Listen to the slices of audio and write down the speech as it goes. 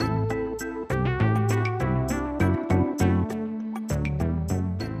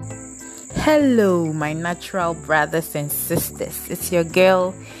Hello, my natural brothers and sisters. It's your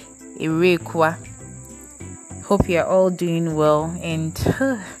girl, Irekwa. Hope you're all doing well. And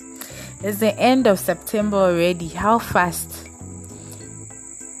it's the end of September already. How fast?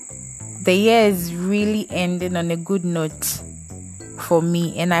 The year is really ending on a good note for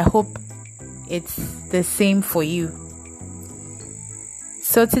me, and I hope it's the same for you.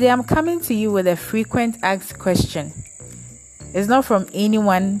 So today I'm coming to you with a frequent asked question. It's not from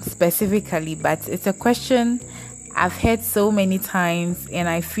anyone specifically, but it's a question I've heard so many times, and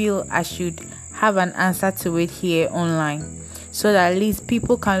I feel I should have an answer to it here online so that at least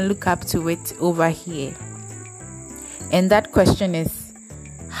people can look up to it over here. And that question is,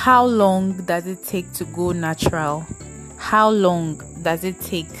 how long does it take to go natural? How long does it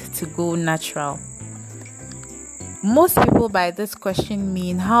take to go natural? Most people by this question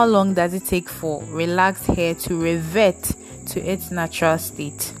mean, how long does it take for relaxed hair to revert to its natural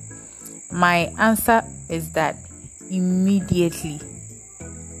state? My answer is that immediately.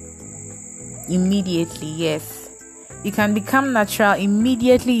 Yes. You can become natural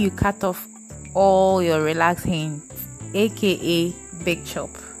immediately you cut off all your relaxed hair, aka big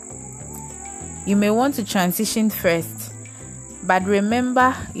chop. You may want to transition first, but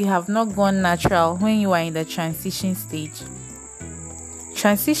remember, you have not gone natural when you are in the transition stage.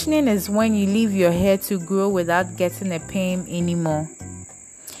 Transitioning is when you leave your hair to grow without getting a pain anymore.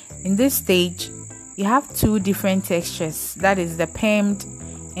 In this stage, you have two different textures, that is the permed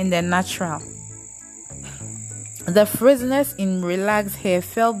and the natural. The frizziness in relaxed hair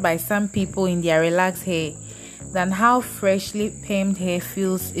felt by some people in their relaxed hair than how freshly permed hair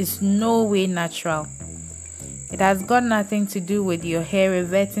feels is no way natural. It has got nothing to do with your hair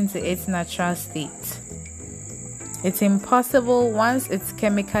reverting to its natural state. It's impossible once it's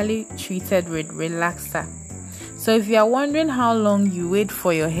chemically treated with relaxer. So if you are wondering how long you wait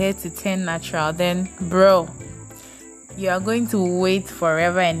for your hair to turn natural, then bro, you are going to wait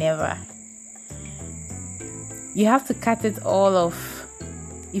forever and ever. You have to cut it all off.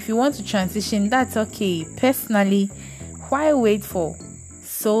 If you want to transition, that's okay. Personally, why wait for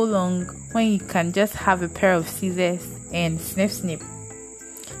so long when you can just have a pair of scissors and snip?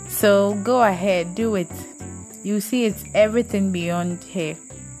 So go ahead, do it. You see, it's everything beyond hair.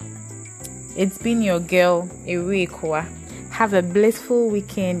 It's been your girl, Irekwa. Have a blissful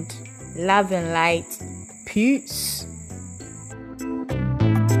weekend. Love and light. Peace.